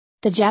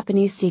The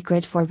Japanese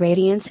secret for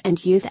radiance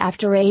and youth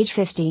after age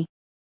 50.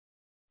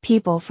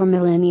 People for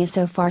millennia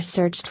so far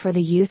searched for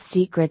the youth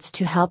secrets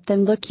to help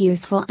them look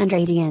youthful and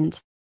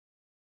radiant.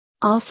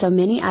 Also,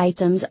 many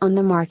items on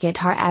the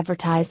market are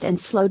advertised and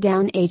slow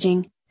down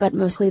aging, but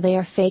mostly they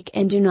are fake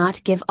and do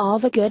not give all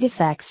the good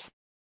effects.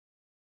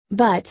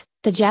 But,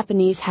 the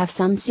Japanese have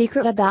some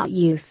secret about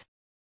youth.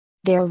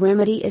 Their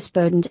remedy is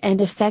potent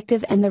and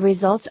effective, and the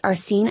results are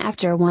seen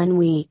after 1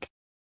 week.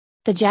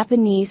 The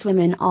Japanese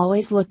women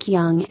always look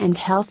young and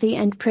healthy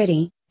and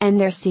pretty,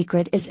 and their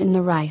secret is in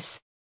the rice.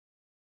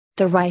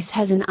 The rice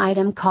has an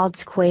item called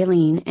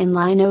squalene and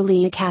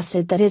linoleic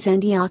acid that is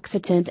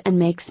antioxidant and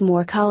makes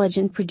more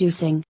collagen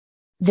producing.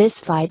 This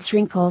fights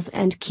wrinkles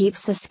and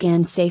keeps the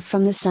skin safe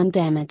from the sun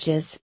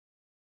damages.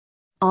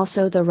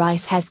 Also, the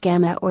rice has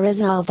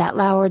gamma-oryzanol that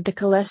lowered the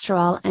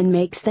cholesterol and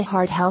makes the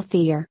heart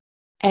healthier.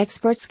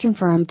 Experts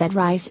confirm that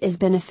rice is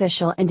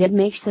beneficial and it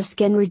makes the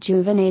skin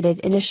rejuvenated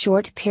in a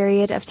short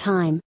period of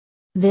time.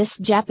 This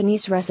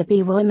Japanese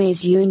recipe will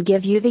amaze you and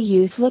give you the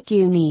youth look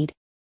you need.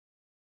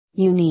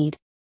 You need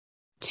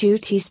 2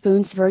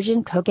 teaspoons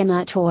virgin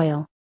coconut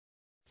oil,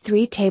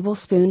 3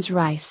 tablespoons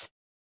rice,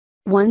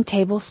 1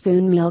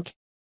 tablespoon milk,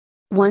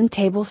 1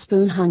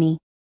 tablespoon honey.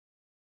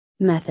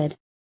 Method.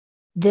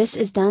 This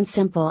is done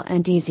simple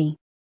and easy.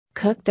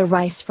 Cook the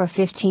rice for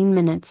 15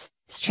 minutes,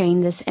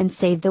 strain this and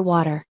save the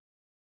water.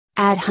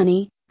 Add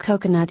honey,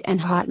 coconut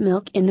and hot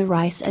milk in the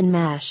rice and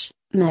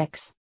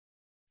mix.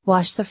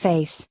 Wash the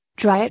face,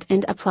 dry it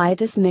and apply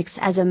this mix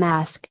as a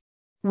mask.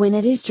 When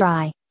it is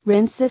dry,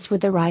 rinse this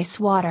with the rice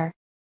water.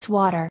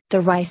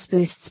 The rice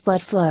boosts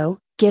blood flow,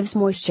 gives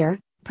moisture,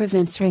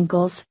 prevents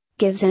wrinkles,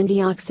 gives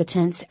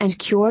antioxidants and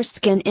cures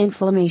skin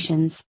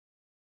inflammations.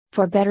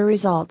 For better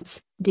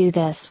results, do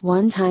this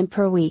 1 time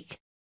per week.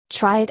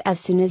 Try it as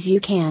soon as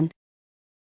you can.